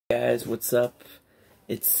Guys, what's up?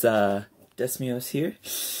 It's Desmios here,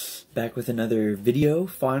 back with another video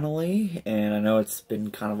finally, and I know it's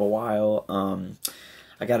been kind of a while.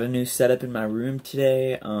 I got a new setup in my room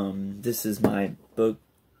today. This is my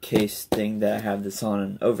bookcase thing that I have this on,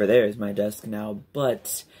 and over there is my desk now.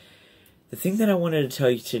 But the thing that I wanted to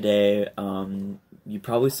tell you today, you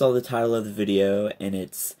probably saw the title of the video, and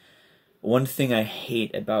it's one thing I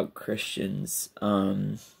hate about Christians,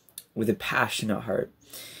 with a passionate heart.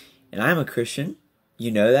 And I'm a Christian.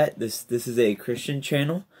 You know that. This is a Christian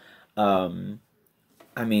channel. I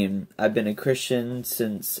mean, I've been a Christian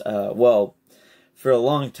since, well, for a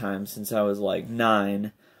long time, since I was like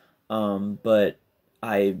 9. But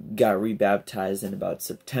I got rebaptized in about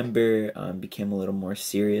September, became a little more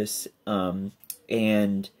serious. But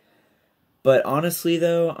honestly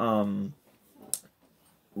though,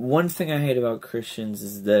 one thing I hate about Christians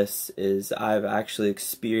is I've actually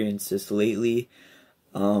experienced this lately.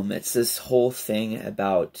 It's this whole thing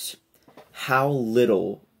about how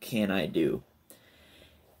little can I do.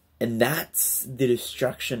 And that's the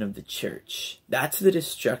destruction of the church. That's the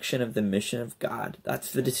destruction of the mission of God.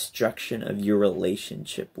 That's the destruction of your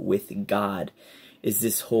relationship with God, is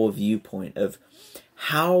this whole viewpoint of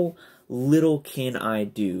how little can I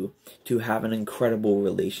do to have an incredible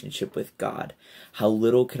relationship with God? How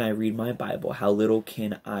little can I read my Bible? How little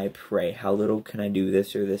can I pray? How little can I do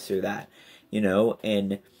this or that? You know,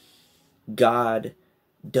 and God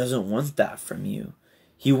doesn't want that from you.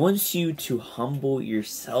 He wants you to humble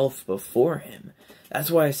yourself before Him.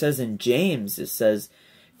 That's why it says in James, it says,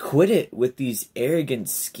 quit it with these arrogant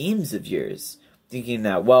schemes of yours. Thinking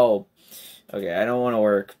that, well, okay, I don't want to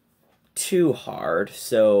work too hard,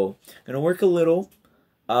 so I'm going to work a little.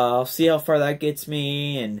 I'll see how far that gets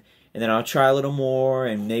me, and then I'll try a little more,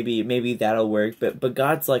 and maybe that'll work. But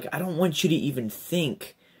God's like, I don't want you to even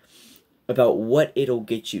think about what it'll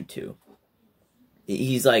get you to.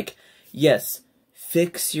 He's like, yes,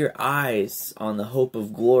 fix your eyes on the hope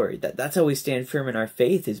of glory. That's how we stand firm in our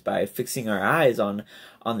faith, is by fixing our eyes on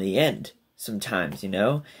the end sometimes, you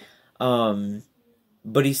know?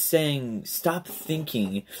 But he's saying, stop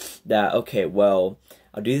thinking that, okay, well,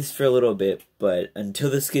 I'll do this for a little bit, but until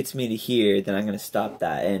this gets me to here, then I'm going to stop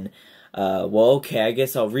that. And, well, okay, I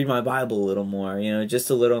guess I'll read my Bible a little more, you know, just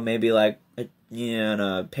a little, maybe like a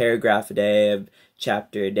paragraph a day, a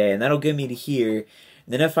chapter a day, and that'll get me to here.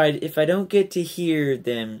 And then if I don't get to here,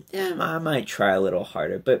 then I might try a little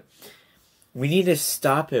harder. But we need to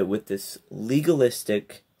stop it with this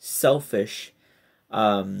legalistic, selfish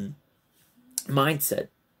mindset,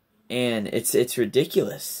 and it's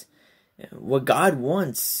ridiculous. What God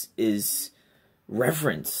wants is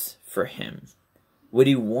reverence for Him. What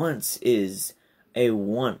He wants is a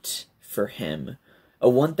want for Him. A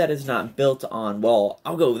want that is not built on, well,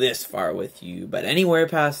 I'll go this far with you, but anywhere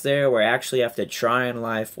past there where I actually have to try in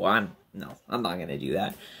life, well, I'm not going to do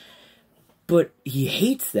that. But He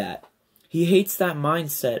hates that. He hates that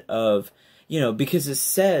mindset of, you know, because it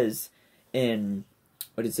says in,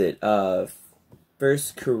 what is it, 1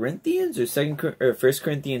 Corinthians or 1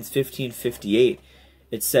 Corinthians 15:58,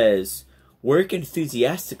 it says, work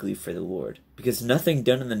enthusiastically for the Lord, because nothing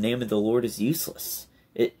done in the name of the Lord is useless.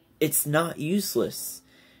 It's not useless.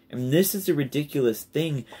 And this is a ridiculous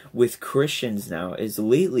thing with Christians now, is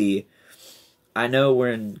lately, I know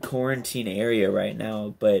we're in quarantine area right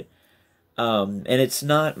now, but, and it's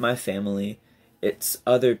not my family, it's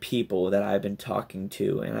other people that I've been talking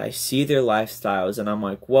to, and I see their lifestyles, and I'm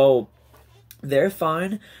like, well, they're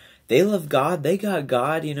fine. They love God. They got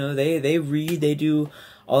God, you know, they read, they do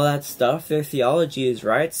all that stuff. Their theology is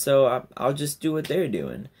right, so I'll just do what they're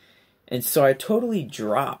doing. And so I totally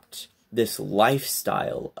dropped this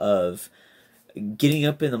lifestyle of getting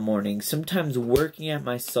up in the morning, sometimes working at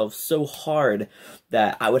myself so hard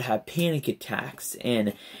that I would have panic attacks,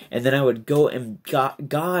 and then I would go, and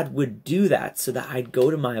God would do that so that I'd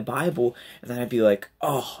go to my Bible, and then I'd be like,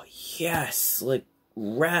 oh, yes, like,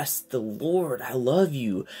 rest, the Lord, I love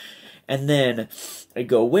you. And then I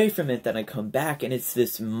go away from it, then I come back, and it's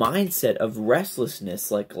this mindset of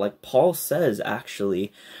restlessness, like Paul says,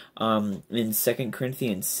 actually, in 2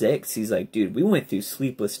 Corinthians 6, he's like, dude, we went through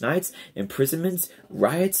sleepless nights, imprisonments,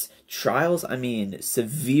 riots, trials, I mean,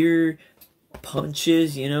 severe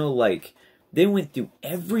punches, you know, like, they went through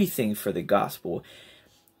everything for the gospel.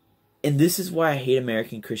 And this is why I hate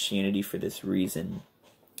American Christianity, for this reason,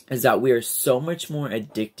 is that we are so much more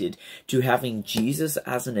addicted to having Jesus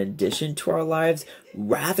as an addition to our lives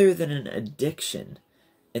rather than an addiction.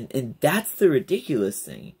 And that's the ridiculous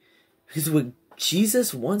thing. Because what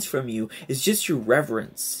Jesus wants from you is just your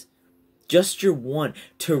reverence. Just your want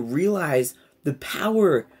to realize the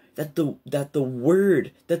power that the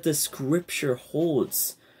word, that the scripture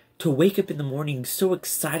holds. To wake up in the morning so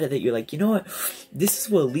excited that you're like, you know what? This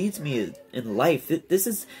is what leads me in life. This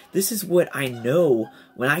is what I know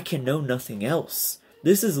when I can know nothing else.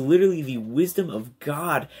 This is literally the wisdom of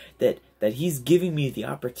God that He's giving me the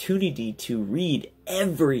opportunity to read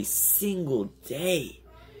every single day.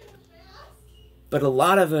 But a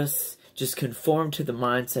lot of us just conform to the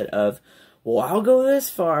mindset of, well, I'll go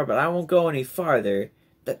this far, but I won't go any farther.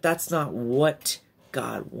 That's not what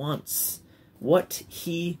God wants. What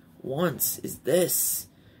He wants is this: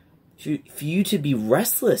 for you to be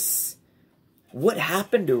restless. What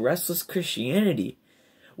happened to restless Christianity?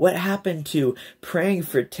 What happened to praying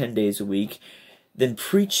for 10 days a week, then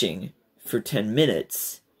preaching for 10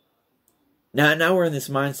 minutes? Now we're in this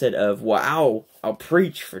mindset of, well, I'll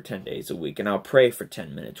preach for 10 days a week and I'll pray for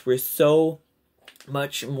 10 minutes. We're so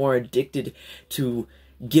much more addicted to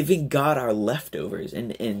giving God our leftovers,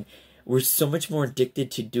 and we're so much more addicted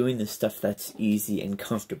to doing the stuff that's easy and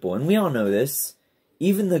comfortable. And we all know this.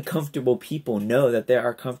 Even the comfortable people know that there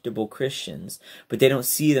are comfortable Christians, but they don't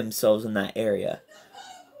see themselves in that area.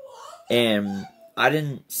 And I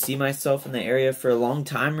didn't see myself in the area for a long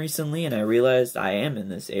time recently, and I realized I am in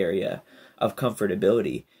this area of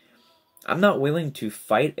comfortability. I'm not willing to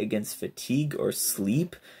fight against fatigue or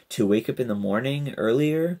sleep to wake up in the morning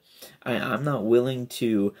earlier. I'm not willing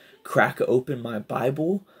to crack open my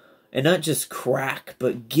Bible. And not just crack,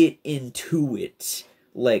 but get into it.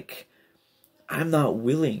 Like, I'm not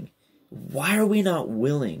willing. Why are we not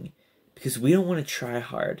willing? Because we don't want to try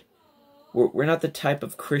hard. We're not the type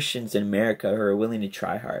of Christians in America who are willing to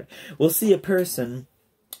try hard. We'll see a person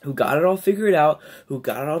who got it all figured out, who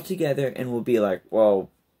got it all together, and we'll be like, well,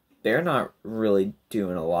 they're not really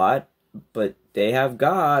doing a lot, but they have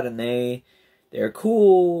God, and they're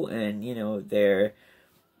cool, and, you know,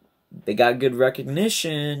 they got good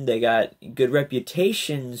recognition, they got good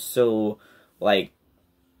reputation, so, like,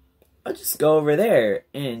 I'll just go over there.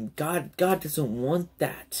 And God doesn't want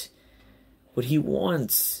that. What He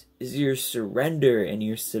wants is your surrender and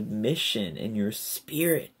your submission and your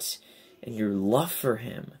spirit and your love for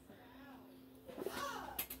Him.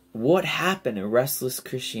 What happened to restless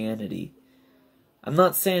Christianity? I'm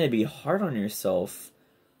not saying to be hard on yourself,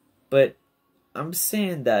 but I'm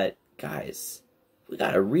saying that, guys, we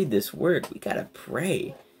gotta read this word. We gotta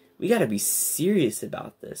pray. We gotta be serious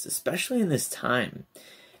about this, especially in this time.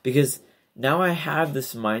 Because now I have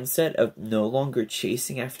this mindset of no longer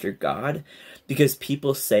chasing after God, because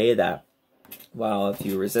people say that, well, if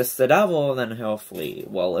you resist the devil, then he'll flee.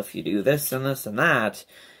 Well, if you do this and this and that,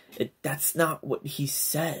 that's not what He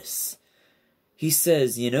says. He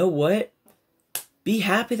says, you know what? Be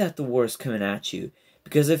happy that the war is coming at you.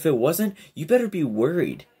 Because if it wasn't, you better be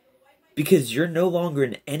worried. Because you're no longer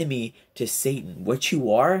an enemy to Satan. What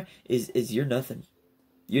you are is you're nothing.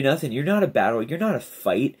 You're nothing. You're not a battle. You're not a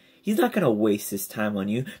fight. He's not going to waste his time on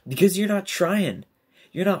you because you're not trying.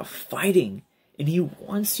 You're not fighting. And He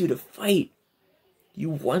wants you to fight. He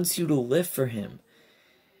wants you to live for Him.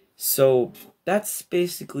 So that's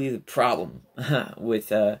basically the problem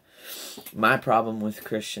with my problem with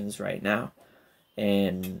Christians right now.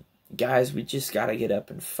 And guys, we just got to get up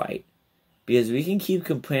and fight. Because we can keep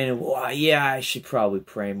complaining, well, yeah, I should probably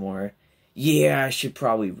pray more. Yeah, I should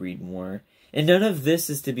probably read more. And none of this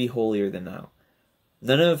is to be holier than thou.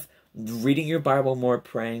 None of reading your Bible more,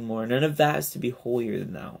 praying more, none of that is to be holier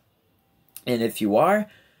than thou. And if you are,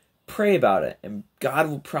 pray about it. And God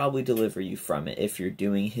will probably deliver you from it if you're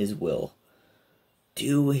doing His will.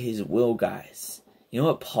 Do His will, guys. You know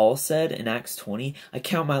what Paul said in Acts 20? I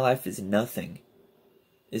count my life as nothing.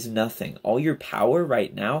 Is nothing. All your power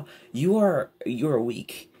right now, you are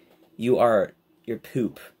weak. Your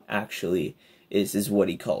poop, actually, is what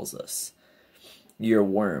He calls us. You're a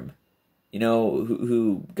worm. You know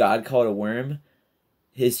who God called a worm?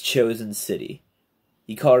 His chosen city.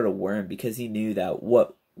 He called it a worm because He knew that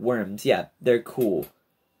what worms, yeah, they're cool.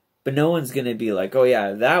 But no one's going to be like, oh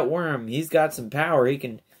yeah, that worm, he's got some power, he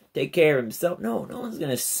can take care of himself. No one's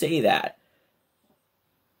going to say that.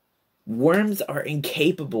 Worms are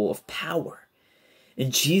incapable of power.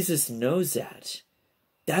 And Jesus knows that.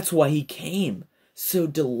 That's why He came. So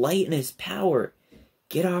delight in His power.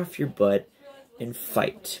 Get off your butt and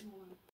fight.